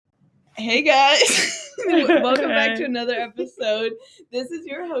Hey guys, welcome back to another episode. This is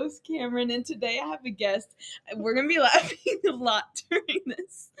your host Cameron, and today I have a guest. We're gonna be laughing a lot during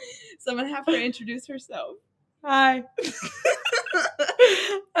this, so I'm gonna have her introduce herself. Hi.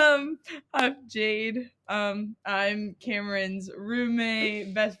 I'm Jade. I'm Cameron's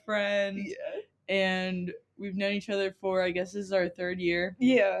roommate, best friend, and we've known each other for, I guess this is our third year.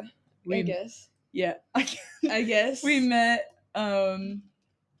 Yeah, I guess. Yeah, I guess we met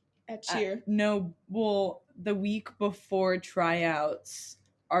at cheer. The week before tryouts,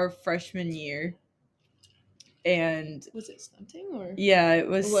 our freshman year. And was it stunting or? Yeah, it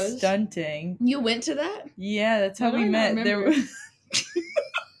was stunting. You went to that? Yeah, that's how we met. There was.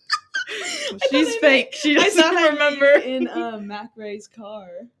 She's fake. She doesn't remember. In Mac Ray's car.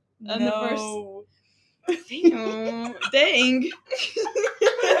 On No. The first. Dang.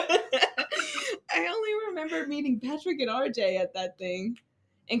 I only remember meeting Patrick and RJ at that thing,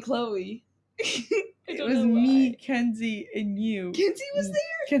 and Chloe. It was me, Kenzie, and you. Kenzie was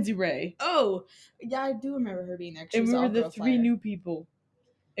there? Kenzie Ray. Oh, yeah, I do remember her being there. And we were the three new people.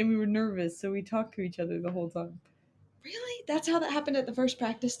 And we were nervous, so we talked to each other the whole time. Really? That's how that happened at the first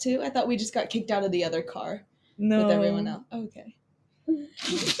practice, too? I thought we just got kicked out of the other car. No. With everyone else. Okay.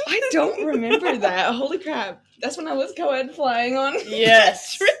 I don't remember that. Holy crap. That's when I was co-ed flying on.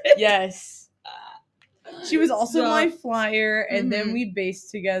 Yes. Yes. She was also my flyer, and then we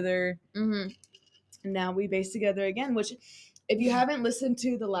based together. Now we base together again, which if you haven't listened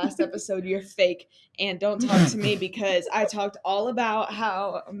to the last episode, you're fake, and don't talk to me because I talked all about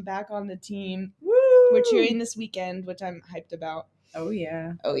how I'm back on the team. Woo! We're cheering this weekend, which I'm hyped about. Oh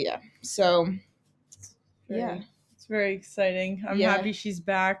yeah. So it's very exciting. I'm happy she's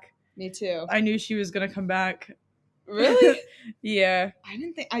back. Me too. I knew she was gonna come back. Really? Yeah.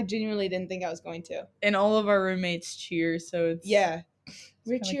 I genuinely didn't think I was going to. And all of our roommates cheer, so it's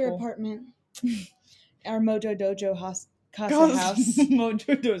we're cheer cool. Apartment. Our Mojo Dojo Casa House.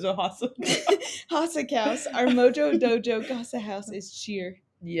 Mojo Dojo Casa House. Our Mojo Dojo Casa House is cheer.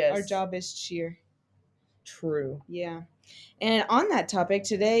 Yes. Our job is cheer. True. Yeah. And on that topic,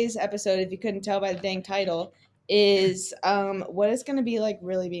 today's episode, if you couldn't tell by the dang title, is what it's going to be like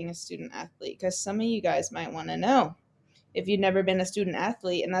really being a student athlete. Because some of you guys might want to know if you've never been a student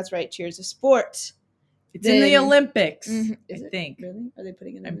athlete, and that's right, cheer's a sport. It's in the Olympics, I think. Really? Are they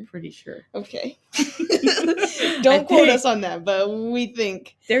putting it in there? I'm pretty sure. Okay. Don't quote us on that, but we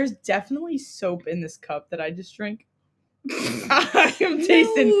think. There's definitely soap in this cup that I just drank. I am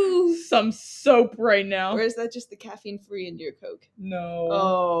tasting some soap right now. Or is that just the caffeine-free in your Coke? No.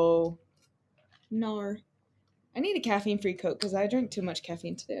 Oh. Nar. I need a caffeine-free Coke because I drank too much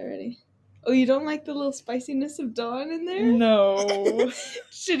caffeine today already. Oh, you don't like the little spiciness of Dawn in there? No.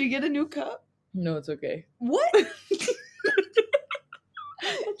 Should you get a new cup? No, it's okay. What?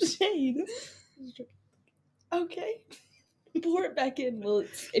 Jade. Okay. Pour it back in.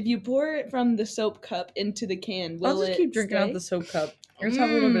 If you pour it from the soap cup into the can, will I'll just keep drinking out the soap cup. I just have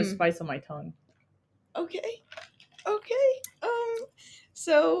a little bit of spice on my tongue. Okay.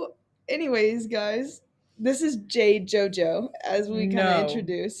 So, anyways, guys, this is Jade JoJo, as we kind of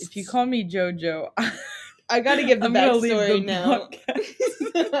introduced. If you call me JoJo, I gotta give the backstory now.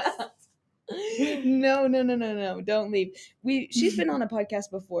 No, don't leave. She's been on a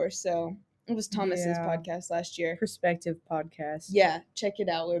podcast before, so it was Thomas's podcast last year. Perspective podcast. Yeah, check it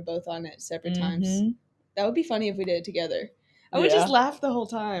out. We're both on it separate times. That would be funny if we did it together. I would just laugh the whole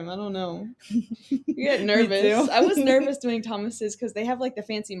time. I don't know. You get nervous. I was nervous doing Thomas's because they have like the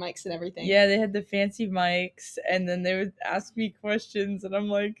fancy mics and everything. Yeah, they had the fancy mics, and then they would ask me questions, and I'm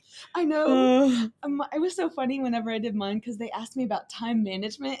like, I know. It was so funny whenever I did mine because they asked me about time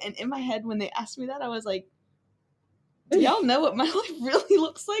management, and in my head when they asked me that, I was like, do y'all know what my life really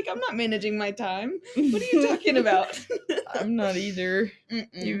looks like? I'm not managing my time. What are you talking about? I'm not either,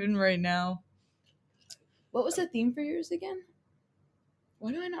 even right now. What was the theme for yours again?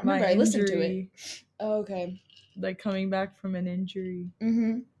 Why do I not remember? I listened to it. Oh, okay. Like coming back from an injury.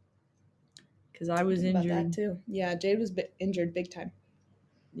 Because I was injured. injured. About that too. Yeah, Jade was injured big time.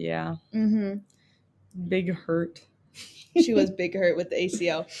 Yeah. Big hurt. She was big hurt with the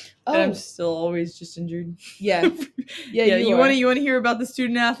ACL. Oh, and I'm still always just injured. Yeah. You want to hear about the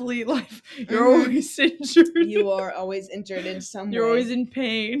student athlete life? You're always injured. You are always injured in some way. You're always in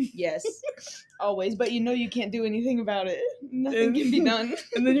pain. Yes. Always, but you know you can't do anything about it. Nothing can be done.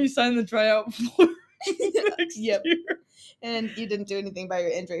 And then you sign the tryout for next year. And you didn't do anything by your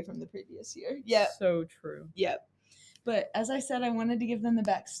injury from the previous year. Yeah. So true. Yep. But as I said, I wanted to give them the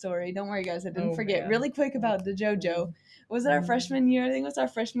backstory. Don't worry, guys. I didn't forget. Man. Really quick about the JoJo. Was it our freshman year? I think it was our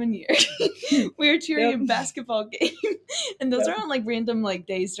freshman year. We were cheering a basketball game, and those are on like random like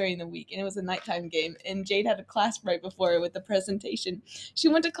days during the week, and it was a nighttime game. And Jade had a class right before it with the presentation. She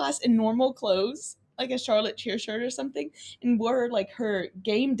went to class in normal clothes, like a Charlotte cheer shirt or something, and wore like her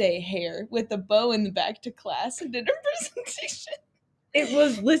game day hair with a bow in the back to class and did her presentation. It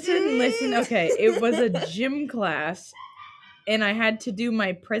was listen. Okay, it was a gym class, and I had to do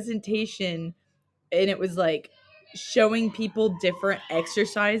my presentation, and it was like showing people different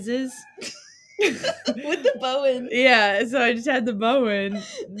exercises with the bow in. Yeah, so I just had the bow in,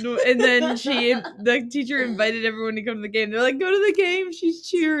 and then the teacher invited everyone to come to the game. They're like, "Go to the game." She's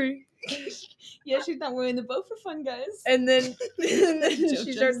cheering. Yeah, she's not wearing the bow for fun, guys. And then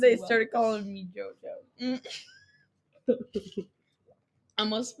they started calling me JoJo.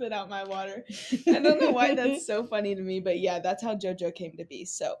 Almost spit out my water. I don't know why that's so funny to me, but yeah, that's how JoJo came to be.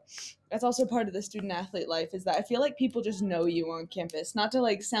 So that's also part of the student athlete life, is that I feel like people just know you on campus. Not to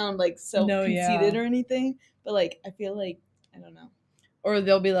like sound like self-conceited or anything, but like I feel like, I don't know. Or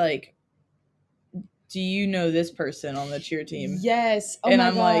they'll be like, "Do you know this person on the cheer team?" Yes. Oh and my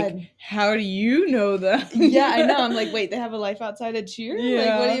I'm God. Like, "How do you know them?" Yeah, I know. I'm like, wait, they have a life outside of cheer?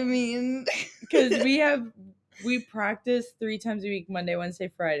 Yeah. Like, what do you mean? Because we practice 3 times a week, Monday, Wednesday,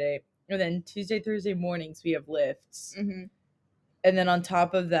 Friday. And then Tuesday, Thursday mornings, we have lifts. Mm-hmm. And then on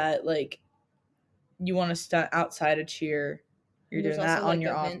top of that, like, you want to stunt outside of cheer. You're doing that on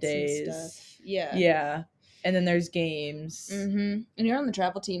your off days. Yeah. Yeah. And then there's games. Mm-hmm. And you're on the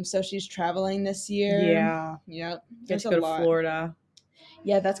travel team, so she's traveling this year. Yeah. Yep. Get to go to Florida.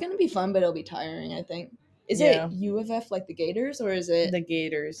 Yeah, that's going to be fun, but it'll be tiring, I think. Is it U of F, like the Gators, or is it? The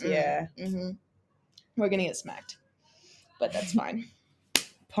Gators, yeah. Mm-hmm. We're going to get smacked, but that's fine.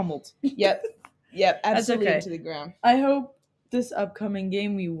 Pummeled. Yep, absolutely okay. to the ground. I hope this upcoming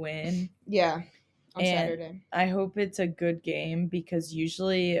game we win. Yeah, on Saturday. I hope it's a good game, because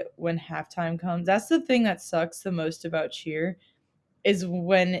usually when halftime comes, that's the thing that sucks the most about cheer, is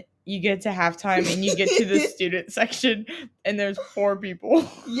when you get to halftime and you get to the student section and there's 4 people.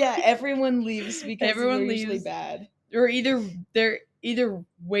 Yeah, everyone leaves because everyone leaves usually bad. Or they're either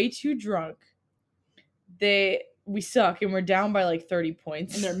way too drunk, we suck and we're down by like 30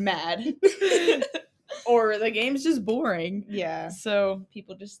 points. And they're mad. Or the game's just boring. Yeah. So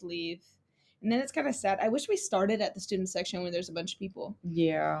people just leave. And then it's kind of sad. I wish we started at the student section where there's a bunch of people.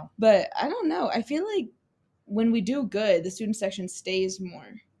 Yeah. But I don't know. I feel like when we do good, the student section stays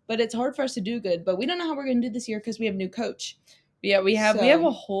more. But it's hard for us to do good. But we don't know how we're going to do this year because we have new coach. Yeah, we have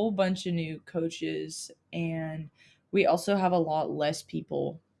a whole bunch of new coaches, and we also have a lot less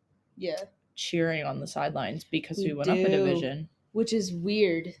people. Yeah. Cheering on the sidelines because we went up a division, which is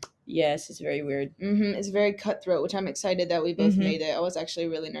weird. Yes, it's very weird. It's very cutthroat, which I'm excited that we both made it. I was actually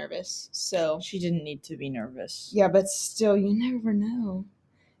really nervous. So she didn't need to be nervous. Yeah, but still, you never know.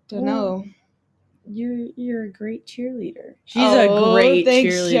 Don't know. You're a great cheerleader. She's a great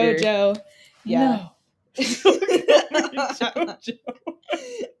cheerleader. Thanks, JoJo. Yeah. No. JoJo.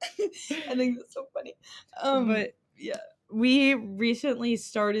 I think that's so funny. But yeah, we recently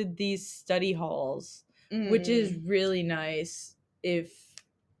started these study halls, which is really nice. If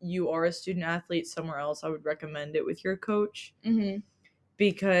you are a student athlete somewhere else, I would recommend it with your coach,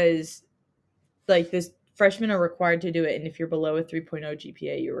 because like this freshmen are required to do it, and if you're below a 3.0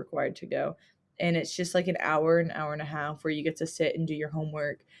 GPA, you're required to go. And it's just like an hour and a half where you get to sit and do your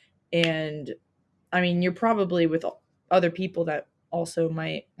homework. And I mean, you're probably with other people that also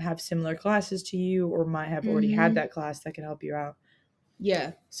might have similar classes to you, or might have already had that class that can help you out.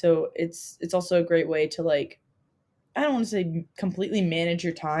 Yeah. So it's also a great way to, like, I don't want to say completely manage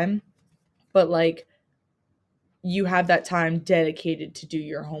your time, but like you have that time dedicated to do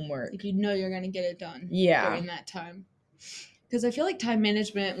your homework. Like, you know you're going to get it done during that time. Because I feel like time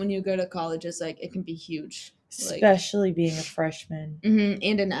management when you go to college is like, it can be huge. Especially being a freshman.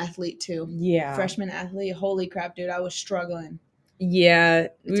 And an athlete too. Yeah. Freshman athlete. Holy crap, dude. I was struggling. Yeah.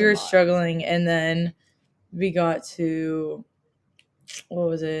 We were struggling. And then we got to, what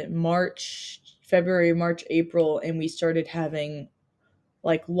was it? February, March, April. And we started having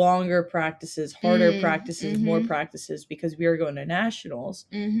like longer practices, harder practices, more practices, because we were going to nationals.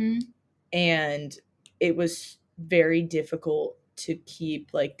 And it was very difficult to keep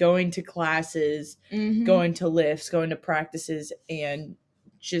like going to classes, going to lifts, going to practices, and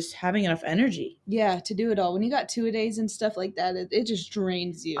just having enough energy. Yeah, to do it all. When you got 2-a-days and stuff like that, it just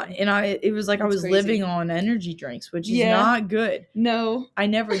drains you. It was like I was living on energy drinks, which is not good. No. I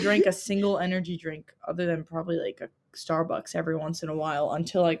never drank a single energy drink other than probably like a Starbucks every once in a while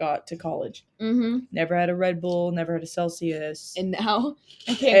until I got to college. Mm-hmm. Never had a Red Bull, never had a Celsius. And now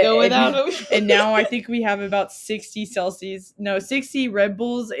I can't go without them. And now I think we have about 60 Red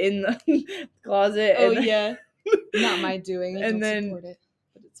Bulls in the closet. Oh, yeah. Not my doing. I and don't then, support it.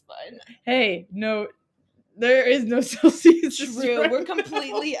 But it's fine. Hey, no, there is no Celsius. True. We're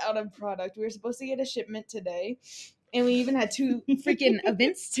completely out of product. We were supposed to get a shipment today. And we even had 2 freaking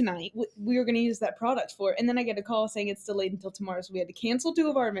events tonight we were going to use that product for. And then I get a call saying it's delayed until tomorrow. So we had to cancel 2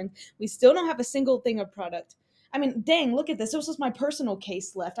 of our events. We still don't have a single thing of product. I mean, dang, look at this. This was my personal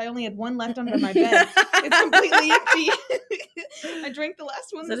case left. I only had 1 left under my bed. It's completely empty. I drank the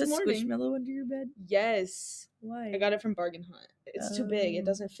last one this morning. Is that a Squishmallow under your bed? Yes. Why? I got it from Bargain Hunt. It's too big. It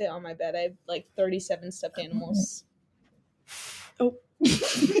doesn't fit on my bed. I have like 37 stuffed animals. Oh.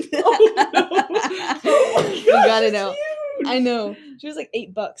 Oh, no. We got it out. Huge. I know. She was like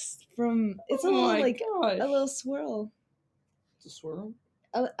 $8 from. It's a little like a little swirl. It's a swirl.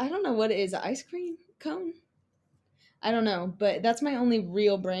 I don't know what it is. An ice cream cone. I don't know, but that's my only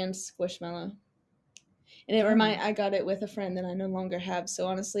real brand Squishmallow. And I got it with a friend that I no longer have. So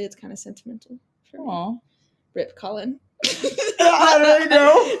honestly, it's kind of sentimental for me. Rip Colin. I don't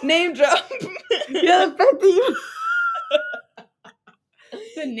know. Name drop. Yeah, the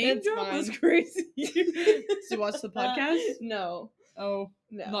The name It's drop fine. was crazy. Did you watch the podcast? No. Oh,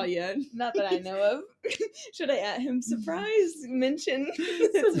 No. not yet. Not that I know of. Should I at him surprise mention?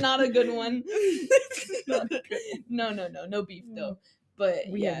 It's not a good one. No beef though. But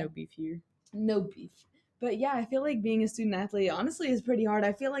We have no beef here. No beef. But yeah, I feel like being a student athlete honestly is pretty hard.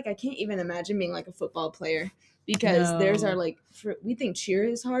 I feel like I can't even imagine being like a football player because theirs are like we think cheer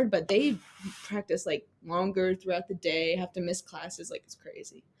is hard, but they practice like longer throughout the day, have to miss classes, like it's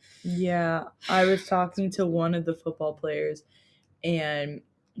crazy. Yeah, I was talking to one of the football players and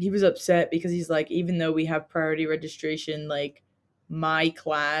he was upset because he's like, even though we have priority registration, like my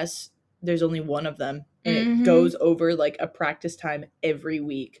class, there's only one of them and it goes over like a practice time every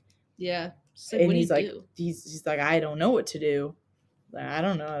week. Yeah. So and he's like, he's like, I don't know what to do. Like, I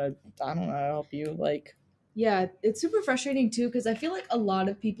don't know how to help you. Like, yeah, it's super frustrating too because I feel like a lot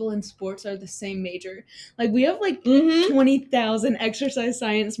of people in sports are the same major. Like we have like 20,000 exercise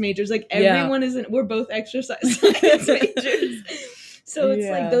science majors. Like everyone we're both exercise science majors. So it's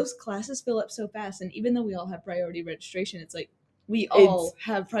like those classes fill up so fast, and even though we all have priority registration, it's like we all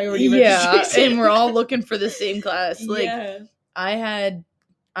have priority registration. Yeah, and we're all looking for the same class. Like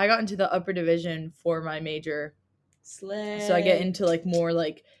I got into the upper division for my major. Slay. So I get into like more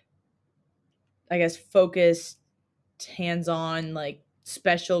like, I guess, focused, hands-on, like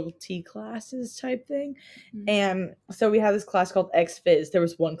specialty classes type thing. Mm-hmm. And so we have this class called X-Phys. There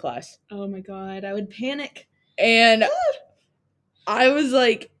was one class. Oh my God, I would panic. And I was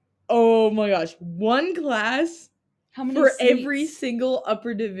like, oh my gosh, one class how many for seats? Every single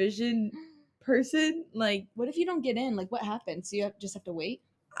upper division person. Like, what if you don't get in? Like, what happens? You just have to wait?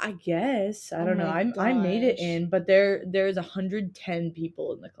 I guess. I don't know. I made it in, but there's 110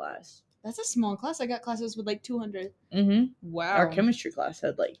 people in the class. That's a small class. I got classes with like 200. Mm-hmm. Wow. Our chemistry class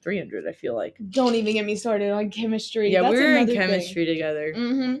had like 300, I feel like. Don't even get me started on chemistry. Yeah, we were in chemistry together.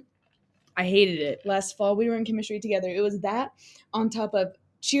 Mm-hmm. I hated it. Last fall, we were in chemistry together. It was that on top of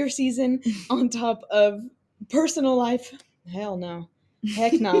cheer season, on top of personal life. Hell no.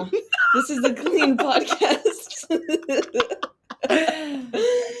 Heck no. This is a clean podcast.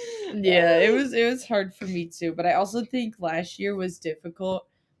 Yeah, it was hard for me too, but I also think last year was difficult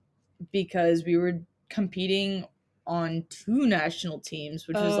because we were competing on 2 national teams,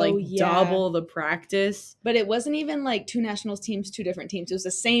 which was like double the practice. But it wasn't even like 2 national teams, 2 different teams. It was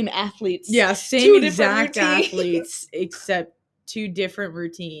the same athletes. Yeah, same exact athletes, except 2 different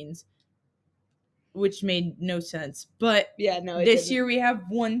routines, which made no sense. But this year we have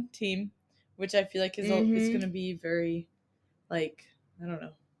 1 team, which I feel like is it's going to be very, like, I don't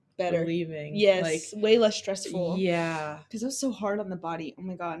know. Better. Relieving. Yes. Like, way less stressful. Yeah. Because it was so hard on the body. Oh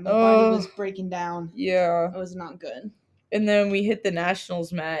my God. My body was breaking down. Yeah. It was not good. And then we hit the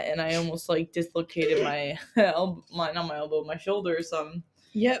nationals mat and I almost like dislocated my my shoulder or something.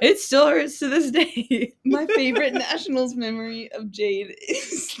 Yep. It still hurts to this day. My favorite nationals memory of Jade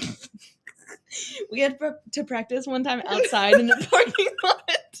is we had to practice one time outside in the parking lot.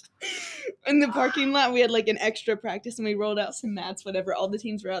 In the parking lot, we had like an extra practice and we rolled out some mats, whatever. All the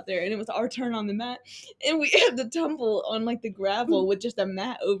teams were out there and it was our turn on the mat. And we had to tumble on like the gravel with just a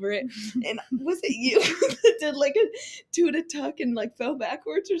mat over it. And was it you that did like a 2 to tuck and like fell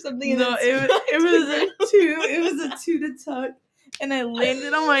backwards or something? No, it was a 2 to tuck. and I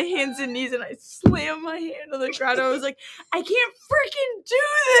landed on my hands and knees and I slammed my hand on the ground. I was like, I can't freaking do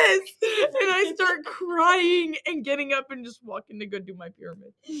this! And I start crying and getting up and just walking to go do my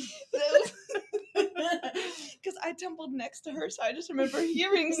pyramid. Because I tumbled next to her, so I just remember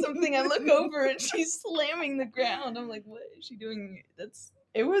hearing something. I look over and she's slamming the ground. I'm like, what is she doing?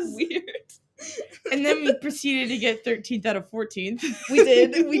 It was weird. And then we proceeded to get 13th out of 14th. We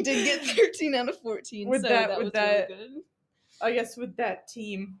did get 13 out of 14. With so that, was really good. I guess with that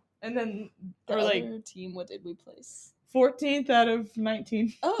team. And then the other team, what did we place? 14th out of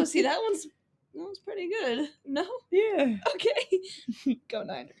 19. Oh, see, that one's pretty good. No? Yeah. Okay. Go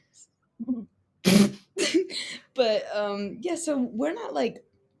Niners. But yeah, so we're not like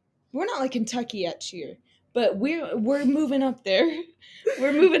Kentucky at cheer, but we're moving up there.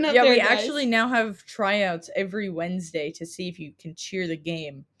 We're moving up there. Yeah, we guys. actually now have tryouts every Wednesday to see if you can cheer the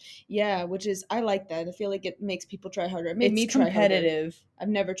game. Yeah, which is I like that. I feel like it makes people try harder. It made me try competitive. Harder. I've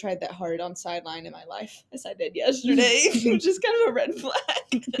never tried that hard on sideline in my life, as I did yesterday, which is kind of a red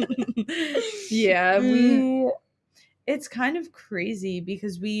flag. Yeah, it's kind of crazy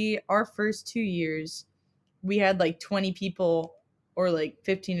because our first 2 years, we had like 20 people or like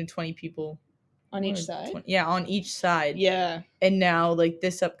 15 to 20 people. On each side? 20, yeah, on each side. Yeah. And now, like,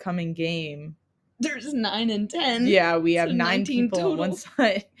 this upcoming game, there's 9 and 10. Yeah, we have 9 people total. on one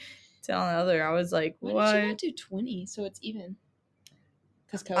side to on the other. I was like, what? Why did you not do 20 so it's even?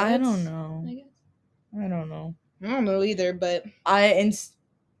 Because I don't know. I guess. I don't know. I don't know either, but...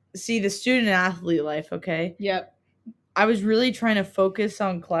 See, the student-athlete life, okay? Yep. I was really trying to focus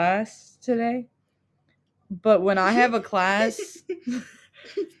on class today. But when I have a class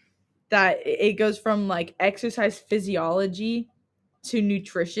that it goes from, like, exercise physiology to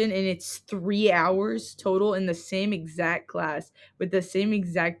nutrition, and it's 3 hours total in the same exact class with the same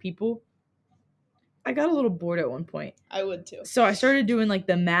exact people, I got a little bored at one point. I would too. So I started doing like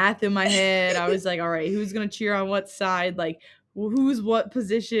the math in my head. I was like, all right, who's gonna cheer on what side? Like, who's what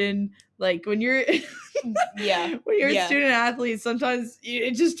position? Like when you're when you're a student athlete, sometimes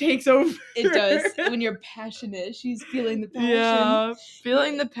it just takes over. It does. When you're passionate, she's feeling the passion. Yeah,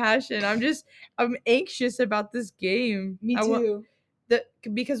 feeling the passion. I'm anxious about this game. Me too.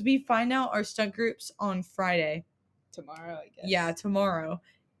 Because we find out our stunt groups on Friday. Tomorrow, I guess. Yeah, tomorrow.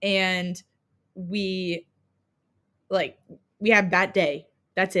 And we have that day.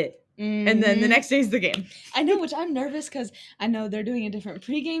 That's it. Mm-hmm. And then the next day is the game. I know, which I'm nervous because I know they're doing a different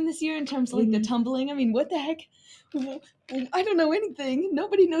pregame this year in terms of like the tumbling. I mean, what the heck? I don't know anything.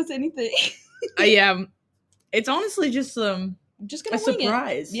 Nobody knows anything. Yeah, it's honestly just gonna a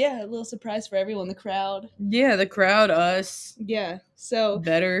surprise. Yeah, a little surprise for everyone. The crowd. Yeah, the crowd, us. Yeah, so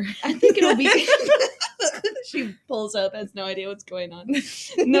better. I think it'll be. She pulls up, has no idea what's going on.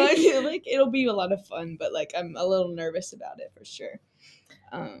 No, I feel like it'll be a lot of fun, but like I'm a little nervous about it for sure.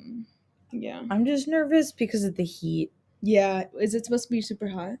 Yeah. I'm just nervous because of the heat. Yeah. Is it supposed to be super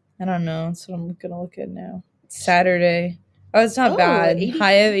hot? I don't know. That's what I'm gonna look at now. It's Saturday. Oh, it's not bad. 84.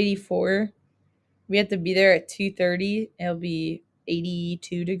 High of 84. We have to be there at 2:30. It'll be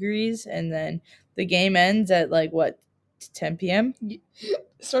 82 degrees, and then the game ends at like what, 10 p.m.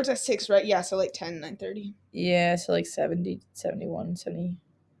 Starts at 6, right? Yeah, so like 9:30. Yeah, so like 70, 71, 70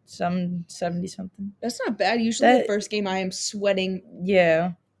 something. That's not bad. Usually the first game I am sweating.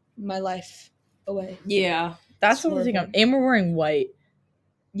 Yeah. My life away. Yeah. That's the only thing and we're wearing white.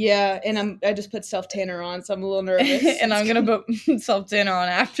 Yeah, and I just put self-tanner on, so I'm a little nervous. And I'm going to put self-tanner on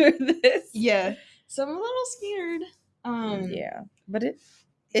after this. Yeah. So I'm a little scared. Yeah. But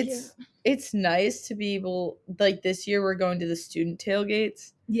it's nice to be able, like this year we're going to the student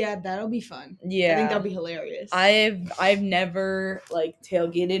tailgates. Yeah, that'll be fun. Yeah. I think that'll be hilarious. I've never like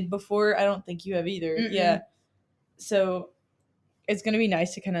tailgated before. I don't think you have either. Mm-mm. Yeah. So it's going to be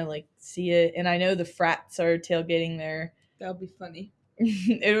nice to kind of like see it. And I know the frats are tailgating there. That'll be funny.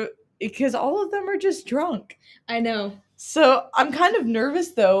 Because all of them are just drunk. I know. So I'm kind of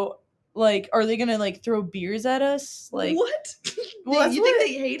nervous though. Like, are they gonna like throw beers at us? Like what? Well, you think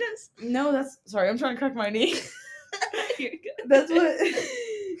they hate us? No, sorry. I'm trying to crack my knee. You're good. That's what.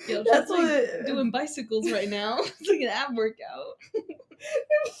 Yo, that's like doing bicycles right now. It's like an ab workout.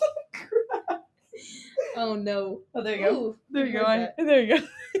 Oh no. Oh, there you go. Ooh, there you go. There you go.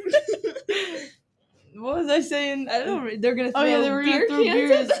 What was I saying? I don't know. They're gonna throw they were gonna throw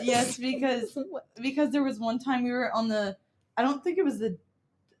beers. Yes, because there was one time we were on the. I don't think it was the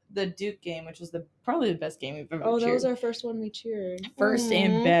Duke game, which was probably the best game we've ever cheered. Oh, that was our first one we cheered. First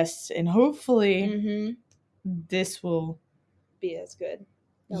and best, and hopefully this will be as good.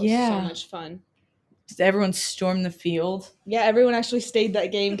 That was so much fun. Just everyone stormed the field. Yeah, everyone actually stayed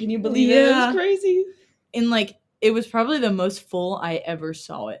that game. Can you believe it? It was crazy. And like it was probably the most full I ever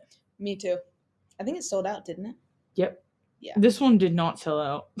saw it. Me too. I think it sold out, didn't it? Yep. Yeah. This one did not sell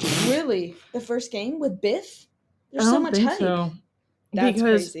out. Really? The first game with Biff? There's I so don't much think hype. so. That's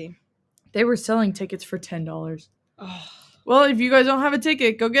Because crazy. they were selling tickets for $10. Oh. Well, if you guys don't have a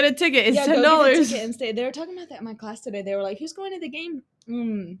ticket, go get a ticket. It's $10. Go get a ticket and stay. They were talking about that in my class today. They were like, "Who's going to the game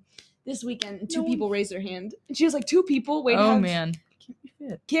this weekend?" And two people raised their hand, and she was like, "2 people." Wait, oh man,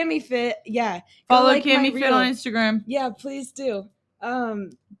 Cammy Fit, yeah. Follow like Cammy Fit on Instagram. Yeah, please do. It's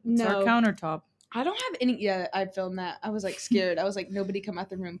our countertop. I don't have any. Yeah, I filmed that. I was like scared. I was like, "Nobody come out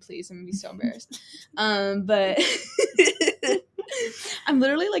the room, please." I'm gonna be so embarrassed. But I'm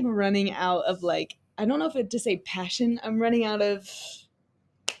literally like running out of like. I don't know if it to say passion. I'm running out of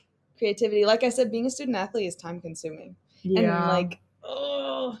creativity. Like I said, being a student athlete is time consuming. Yeah. And like,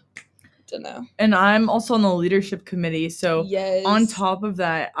 oh, don't know. And I'm also on the leadership committee. So on top of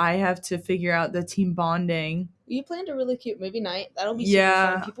that, I have to figure out the team bonding. You planned a really cute movie night. That'll be super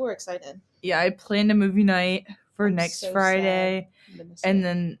fun. People are excited. Yeah, I planned a movie night for next Friday. And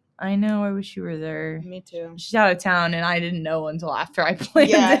then I know, I wish you were there. Me too. She's out of town, and I didn't know until after I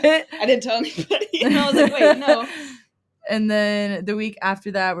planned it. I didn't tell anybody. And I was like, wait, no. And then the week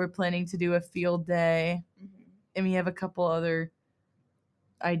after that, we're planning to do a field day. Mm-hmm. And we have a couple other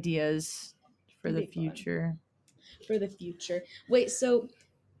ideas for the future. For the future. Wait, so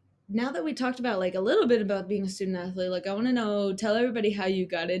now that we talked about like a little bit about being a student athlete, like I want to know, tell everybody how you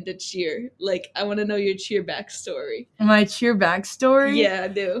got into cheer. Like I want to know your cheer backstory. My cheer backstory? Yeah, I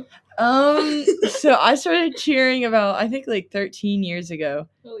do. So I started cheering about, I think like 13 years ago.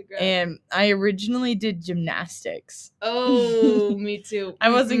 Holy crap. And I originally did gymnastics. Oh, me too. I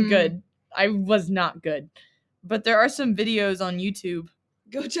wasn't good. I was not good. But there are some videos on YouTube.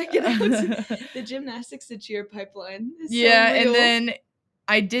 Go check it out. The gymnastics to cheer pipeline is so real. And then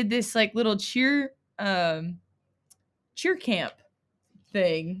I did this like little cheer camp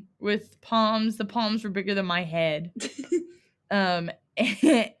thing with palms. The palms were bigger than my head.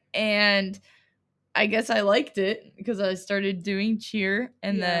 And I guess I liked it because I started doing cheer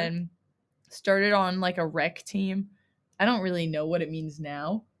and then started on like a rec team. I don't really know what it means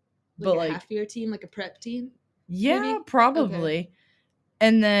now. Like but a half-year team, like a prep team? Yeah, maybe? Probably. Okay.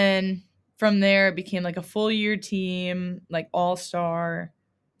 And then from there it became like a full year team, like all-star.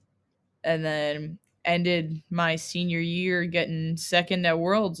 And then ended my senior year getting second at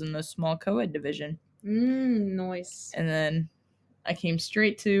Worlds in the small co-ed division. Nice. And then I came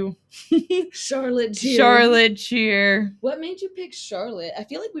straight to Charlotte cheer. What made you pick Charlotte? I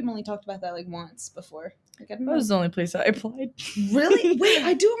feel like we've only talked about that like once before. Like, I don't know. That was the only place I applied. Really? Wait,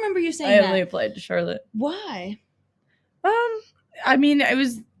 I do remember you saying that. I only applied to Charlotte. Why? I mean, it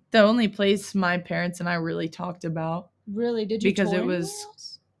was the only place my parents and I really talked about. Really? Did you? Because it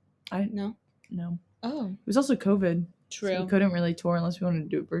was. No. Oh. It was also COVID. True. So we couldn't really tour unless we wanted to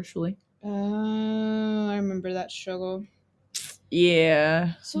do it virtually. I remember that struggle.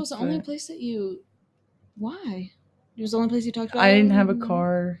 Yeah. So it was the only place that you... Why? It was the only place you talked about? I didn't have a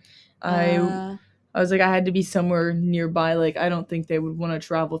car. I was like, I had to be somewhere nearby. Like, I don't think they would want to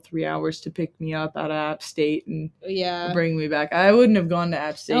travel 3 hours to pick me up out of App State and bring me back. I wouldn't have gone to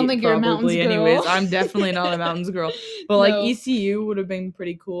App State. I don't think you're a Mountains girl. Anyways, I'm definitely not a Mountains girl. But like ECU would have been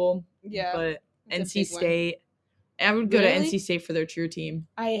pretty cool. Yeah. But NC State. I would go to NC State for their cheer team.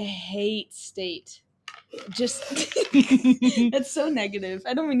 I hate State. Just it's so negative.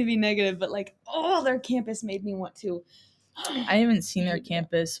 I don't mean to be negative, but like, their campus made me want to. I haven't seen their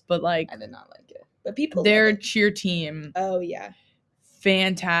campus, but like, I did not like it. But people, their cheer team. Oh yeah,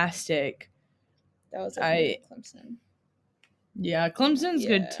 fantastic. That was Clemson. Yeah, Clemson's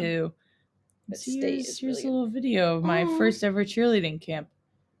good too. But here's a little video of my first ever cheerleading camp.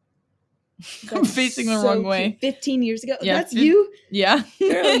 I'm facing the wrong way. 15 years ago. Yeah, that's you. Yeah,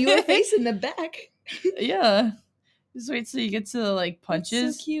 girl, you were facing the back. Yeah. Just wait till you get to the like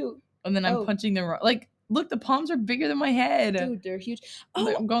punches. That's so cute. And then I'm punching the wrong. Like, look, the palms are bigger than my head. Dude, they're huge.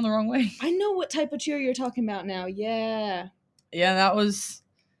 Oh, I'm going the wrong way. I know what type of cheer you're talking about now. Yeah. Yeah, that was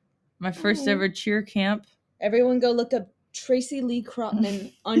my first ever cheer camp. Everyone go look up Tracy Lee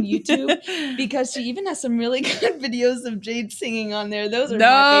Kropman on YouTube because she even has some really good videos of Jade singing on there. Those are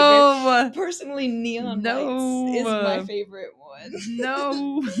my favorite. Personally, Neon Lights is my favorite one.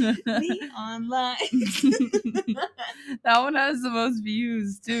 No. Neon Lights. That one has the most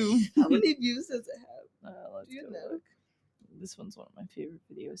views too. How many views does it have? Do you know? This one's one of my favorite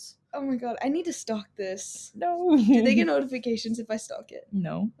videos. Oh my god, I need to stalk this. No. Do they get notifications if I stalk it?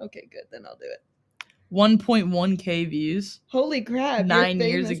 No. Okay, good. Then I'll do it. 1.1K views. Holy crap. 9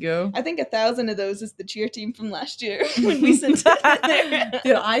 years ago. I think 1,000 of those is the cheer team from last year when we sent it in there.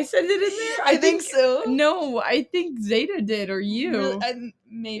 Did I send it in there? I think so. No, I think Zeta did, or you. Really?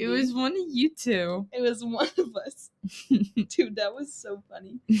 Maybe. It was one of you two. It was one of us. Dude, that was so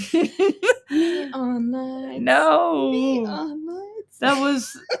funny. Me on lights. No. Me on lights. That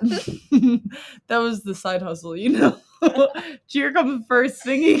was the side hustle, you know. Cheer comes first,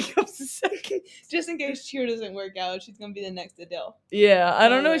 singing comes second. Just in case cheer doesn't work out, she's gonna be the next Adele. Yeah, I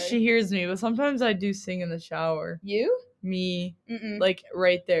don't know if she hears me, but sometimes I do sing in the shower. You? Me. Mm-mm. Like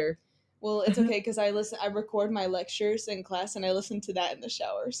right there. Well, it's okay because I record my lectures in class and I listen to that in the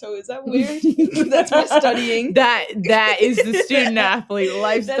shower. So is that weird? That's my studying. That is the student athlete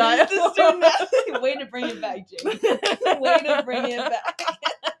lifestyle. That is the student athlete. Way to bring it back, Jade. Way to bring it back.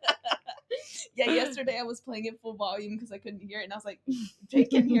 Yeah, yesterday I was playing it full volume because I couldn't hear it, and I was like,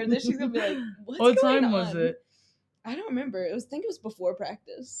 Jade can hear this. She's gonna be like, what time was it? I don't remember. I think it was before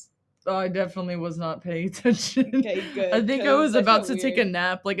practice. Oh, I definitely was not paying attention. Okay, good. I think I was about to take a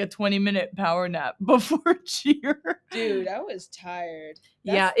nap, like a 20-minute power nap before cheer. Dude, I was tired.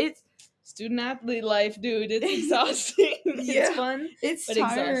 Yeah, it's student athlete life, dude. It's exhausting. Yeah, it's fun. It's but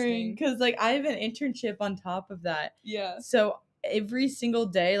tiring because like I have an internship on top of that. Yeah. So every single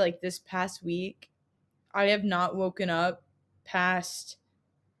day, like this past week, I have not woken up past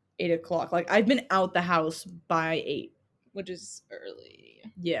 8:00. Like I've been out the house by 8, which is early.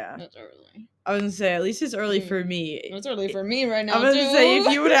 Yeah, that's early. I was gonna say at least it's early for me. It's early for me right now. I was gonna say if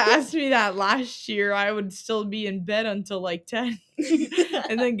you would have asked me that last year, I would still be in bed until like 10,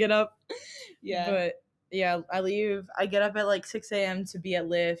 and then get up. Yeah, but yeah, I get up at like 6 a.m. to be at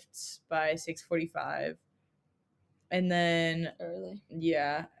lifts by 6:45, and then early.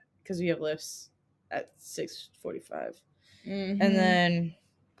 Yeah, because we have lifts at 6:45, and then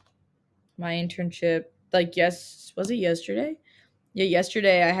my internship. Like was it yesterday? Yeah,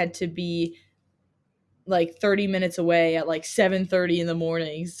 yesterday I had to be like 30 minutes away at like 7:30 in the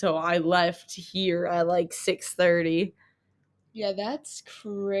morning. So I left here at like 6:30. Yeah, that's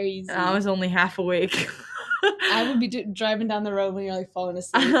crazy. And I was only half awake. I would be driving down the road when you're like falling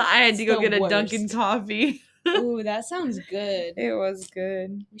asleep. I had to go get a Dunkin' coffee. Ooh, that sounds good. It was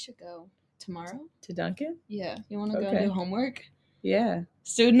good. We should go tomorrow to Dunkin'. Yeah, you want to go do homework? Yeah.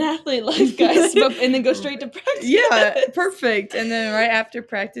 Student athlete life, guys. And then go straight to practice. Yeah, perfect. And then right after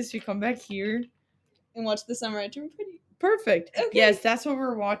practice, we come back here. And watch The Summer I Turned Pretty. Perfect. Okay. Yes, that's what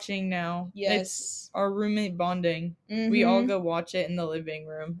we're watching now. Yes. It's our roommate bonding. Mm-hmm. We all go watch it in the living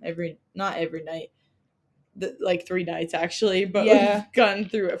room. Not every night. Like 3 nights, actually. But we've gotten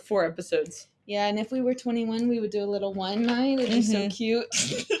through 4 episodes. Yeah, and if we were 21, we would do a little wine night. It'd be so cute.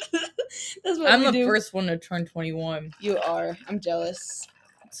 That's what I'm the first one to turn 21. You are. I'm jealous.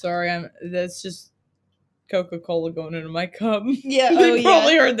 Sorry, that's just Coca-Cola going into my cup. Yeah, they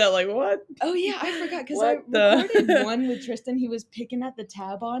probably heard that, like, what? Oh, yeah, I forgot, because I recorded one with Tristan. He was picking at the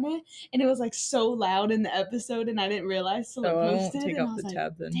tab on it, and it was, like, so loud in the episode, and I didn't realize till I posted it, and I was like,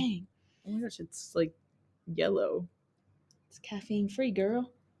 tab, then. Dang. Oh, my gosh, it's, like, yellow. It's caffeine-free,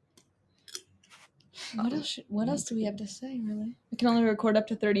 girl. What else do we have to say, really? We can only record up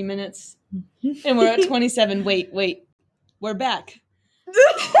to 30 minutes. And we're at 27. Wait. We're back.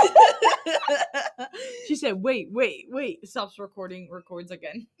 She said, wait. Stops recording, records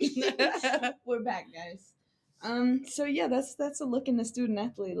again. We're back, guys. So yeah, that's a look into student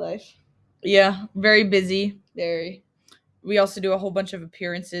athlete life. Yeah, very busy. Very. We also do a whole bunch of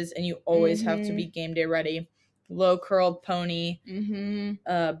appearances, and you always have to be game day ready. Low curled pony,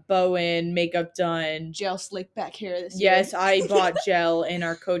 Bowen, makeup done, gel slick back hair this year. Yes, I bought gel, and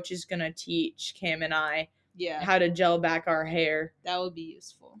our coach is gonna teach Cam and I how to gel back our hair. That would be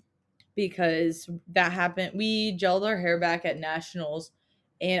useful because that happened. We gelled our hair back at nationals,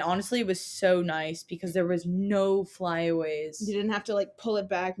 and honestly, it was so nice because there was no flyaways. You didn't have to like pull it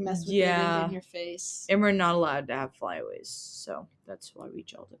back, mess with it in your face, and we're not allowed to have flyaways, so that's why we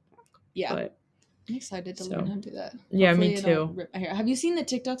gelled it back. Yeah. But I'm excited to learn how to do that. Yeah, hopefully me too. Rip my hair. Have you seen the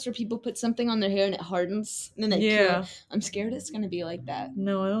TikToks where people put something on their hair and it hardens and then they peel? I'm scared it's gonna be like that.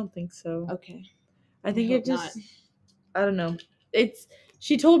 No, I don't think so. Okay. I think it just I don't know.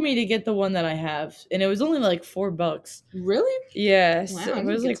 She told me to get the one that I have, and it was only like $4. Really? Yes. Wow, it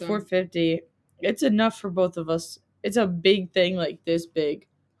was like $4.50. It's enough for both of us. It's a big thing, like this big.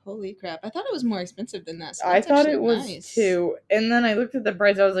 Holy crap. I thought it was more expensive than that. So I thought it was too. And then I looked at the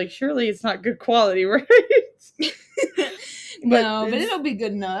price. I was like, surely it's not good quality, right? But it'll be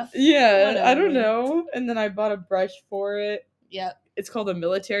good enough. Yeah, whatever. I don't know. And then I bought a brush for it. Yep. It's called a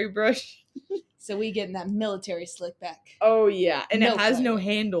military brush. So we getting that military slick back. Oh, yeah. And it has no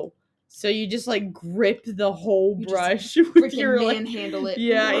handle. So you just like grip the whole You brush just with freaking your like manhandle it.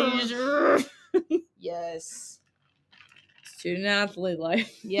 Yeah, you just Yes. student athlete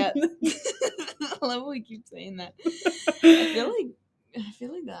life. Yep. I love we keep saying that. I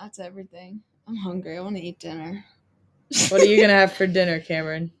feel like that's everything. I'm hungry. I want to eat dinner. What are you gonna have for dinner,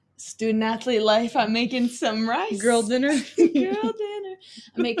 Cameron? Student athlete life. I'm making some rice. Girl dinner? Girl dinner.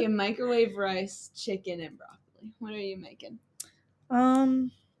 I'm making microwave rice, chicken, and broccoli. What are you making?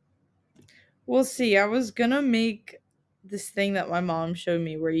 We'll see. I was gonna make this thing that my mom showed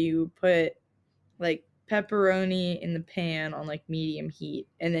me where you put like pepperoni in the pan on like medium heat,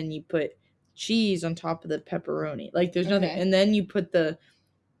 and then you put cheese on top of the pepperoni. Like there's nothing, Okay. and then you put the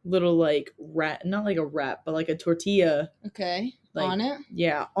little like not like a wrap, but like a tortilla. Okay. Like, on it?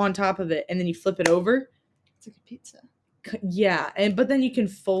 Yeah, on top of it, and then you flip it over. It's like a pizza. Yeah, but then you can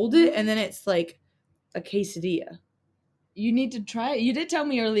fold it, and then it's like a quesadilla. You need to try it. You did tell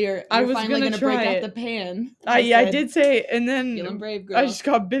me earlier I you're was finally gonna gonna break try out it. the pan. I did say, and then Feeling brave, girl. I just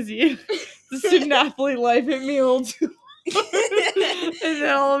got busy. The student athlete life hit me a little too hard. And then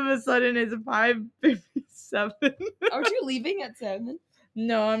all of a sudden it's 5:57. Aren't you leaving at 7?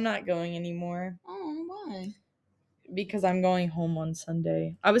 No, I'm not going anymore. Oh, why? Because I'm going home on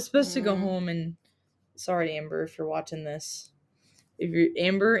Sunday. I was supposed to go Mm. home, and sorry, Amber, if you're watching this. If you're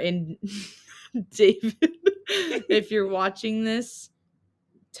Amber and David, if you're watching this,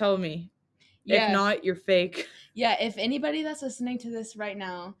 tell me. Yeah. If not, you're fake. Yeah, if anybody that's listening to this right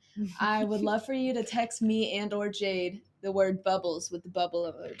now, I would love for you to text me and or Jade the word bubbles with the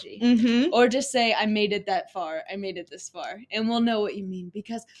bubble emoji. Mm-hmm. Or just say, I made it that far. I made it this far. And we'll know what you mean.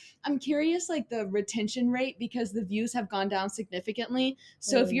 Because I'm curious, like, the retention rate, because the views have gone down significantly.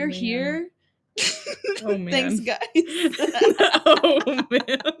 So if you're here... Oh, man. Thanks, guys. Oh,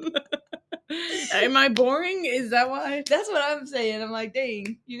 man. Am I boring? Is that why? That's what I'm saying. I'm like,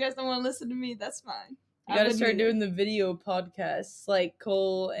 dang, you guys don't want to listen to me? That's fine. You gotta start doing the video podcasts like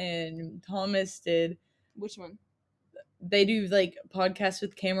Cole and Thomas did. Which one? They do like podcasts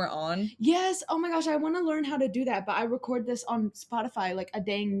with camera on. Yes. Oh my gosh, I want to learn how to do that, but I record this on Spotify like a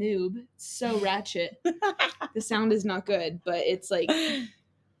dang noob. It's so ratchet. The sound is not good, but it's like,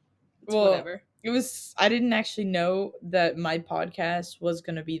 whatever. I didn't actually know that my podcast was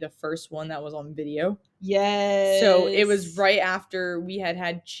going to be the first one that was on video. Yes. So it was right after we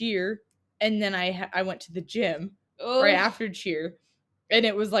had cheer, and then I went to the gym right after cheer, and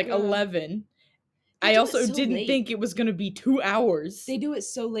it was like 11. I also didn't think it was going to be 2 hours. They do it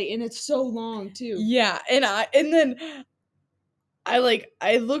so late, and it's so long too. Yeah, and then I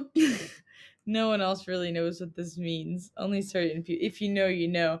looked. No one else really knows what this means. Only certain people. If you know, you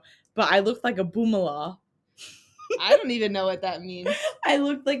know. But I looked like a boomala. I don't even know what that means. I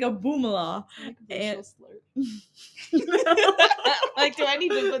looked like a boomala. Like a racial slur. Like, do I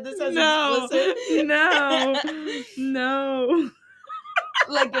need to put this as explicit? No.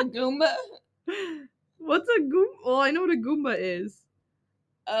 Like a Goomba? What's a Goomba? Well, I know what a Goomba is.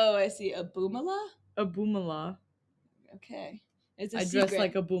 Oh, I see. A boomala? A boomala. Okay. It's a I secret. dress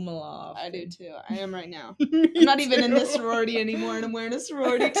like a boomala. I do too. I am right now. I'm not even in this sorority anymore, and I'm wearing a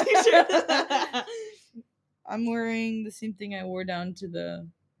sorority t-shirt. I'm wearing the same thing I wore down to the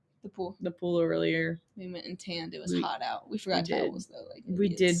pool earlier. We went and tanned. It was hot out. We forgot towels though. Like we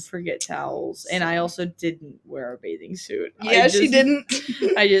did forget towels, and I also didn't wear a bathing suit. Yeah, she didn't.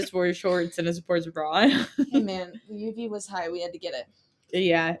 I just wore shorts and a sports bra. Hey man, the UV was high. We had to get it.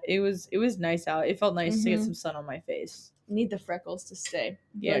 Yeah, it was nice out. It felt nice to get some sun on my face. Need the freckles to stay.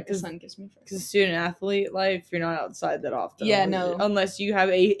 Yeah, because the sun gives me freckles. Because student athlete life, you're not outside that often. Yeah, no. Unless you have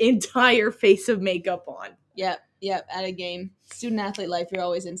a entire face of makeup on. Yep. At a game. Student athlete life, you're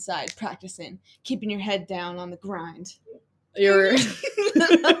always inside practicing, keeping your head down on the grind. You're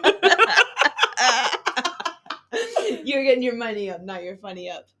getting your money up, not your funny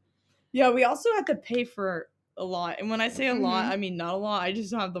up. Yeah, we also have to pay for a lot. And when I say a lot, I mean not a lot. I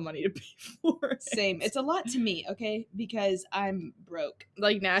just don't have the money to pay for it. Same. It's a lot to me, okay? Because I'm broke.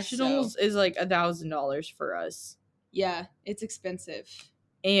 Like nationals is like $1,000 for us. Yeah, it's expensive.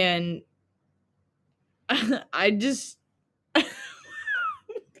 And I just I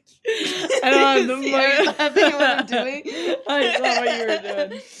don't have the money. Are you laughing at what I'm doing? I saw what you were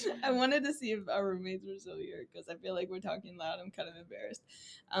doing. I wanted to see if our roommates were still here because I feel like we're talking loud. I'm kind of embarrassed.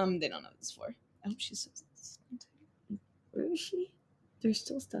 They don't know what this is for. Oh, she's so stunted. Where is she? They're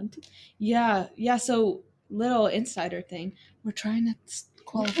still stunted? Yeah. So, little insider thing. We're trying to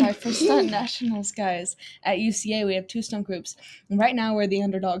qualify for stunt nationals, guys. At UCA, we have 2 stunt groups. And right now, we're the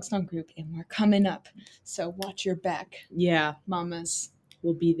underdog stunt group, and we're coming up. So, watch your back. Yeah. Mamas.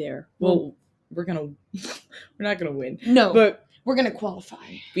 We'll be there. Well, we're not gonna win. No. But We're gonna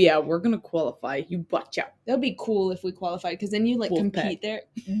qualify. Yeah, we're gonna qualify. You watch out. That would be cool if we qualified, because then you like Wolfpack. compete there.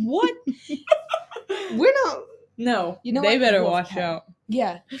 What? We're not. No, You know they what? better Wolfpack. watch out.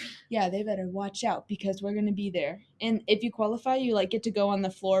 Yeah, they better watch out because we're gonna be there. And if you qualify, you like get to go on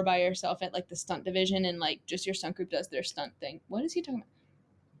the floor by yourself at like the stunt division, and like just your stunt group does their stunt thing. What is he talking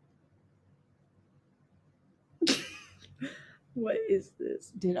about? What is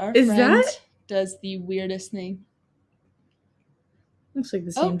this? Dude, our Is friend that- does the weirdest thing. Looks like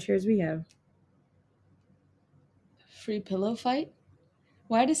the same chairs we have. Free pillow fight?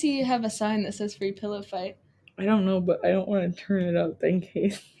 Why does he have a sign that says free pillow fight? I don't know, but I don't want to turn it up in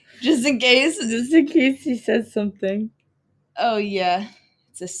case. Just in case? Just in case he says something. Oh, yeah.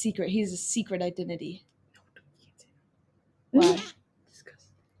 It's a secret. He's a secret identity. Why?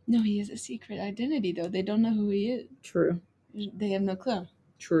 No, he is a secret identity, though. They don't know who he is. True. They have no clue.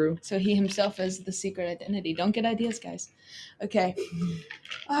 True. So he himself is the secret identity. Don't get ideas, guys. Okay.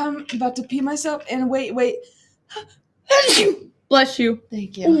 I'm about to pee myself. And wait. Bless you.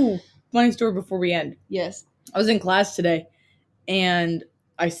 Thank you. Ooh, funny story before we end. Yes. I was in class today, and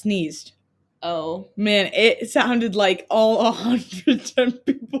I sneezed. Oh. Man, it sounded like all 110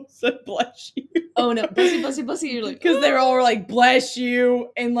 people said bless you. Oh, no. Bless you. You're like, because they were all like, bless you,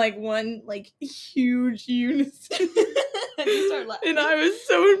 in like one like huge unison. And you start laughing. And I was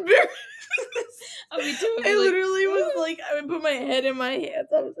so embarrassed. Oh, me too. I literally was like, I would put my head in my hands.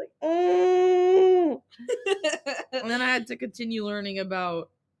 I was like, oh. And then I had to continue learning about,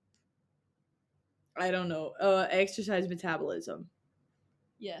 I don't know, exercise metabolism.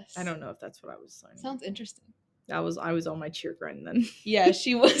 Yes. I don't know if that's what I was learning. Sounds interesting. I was on my cheer grind then. Yeah,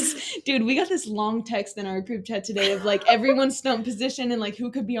 she was. Dude, we got this long text in our group chat today of like everyone's stunt position and like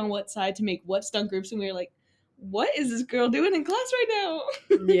who could be on what side to make what stunt groups, and we were like, what is this girl doing in class right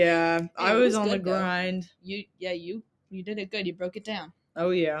now? Yeah, I was on the good, though. grind. You did it good. You broke it down. Oh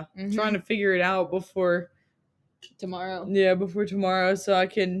yeah, Mhm. trying to figure it out before tomorrow. Yeah, before tomorrow, so I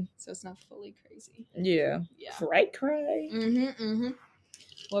can. So it's not fully crazy. Yeah. Cry. Mhm.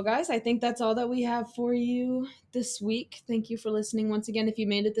 Well, guys, I think that's all that we have for you this week. Thank you for listening once again. If you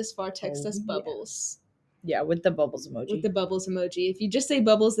made it this far, text us bubbles. Yeah, with the bubbles emoji. With the bubbles emoji. If you just say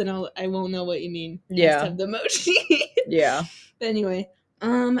bubbles, then I won't know what you mean. Yeah. Have the emoji. Yeah. But anyway,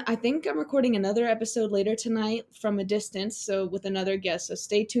 I think I'm recording another episode later tonight from a distance, so with another guest. So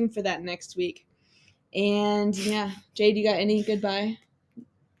stay tuned for that next week. And yeah, Jade, you got any goodbye?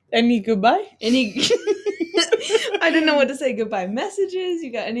 Any goodbye? Any? I didn't know what to say. Goodbye messages.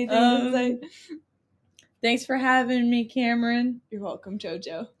 You got anything to say? Thanks for having me, Cameron. You're welcome,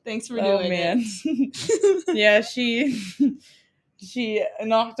 JoJo. Thanks for doing it. Yeah, she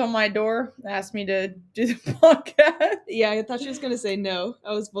knocked on my door, asked me to do the podcast. Yeah, I thought she was gonna say no.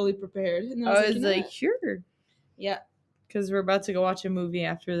 I was fully prepared. And I was like, sure. Yeah. Because we're about to go watch a movie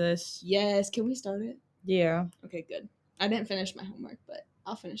after this. Yes. Can we start it? Yeah. Okay, good. I didn't finish my homework, but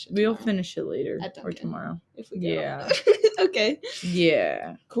I'll finish it tomorrow. We'll finish it later. Or tomorrow. If we go. Yeah. Okay.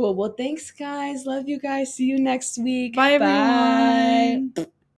 Yeah. Cool. Well, thanks, guys. Love you guys. See you next week. Bye, everyone. Bye.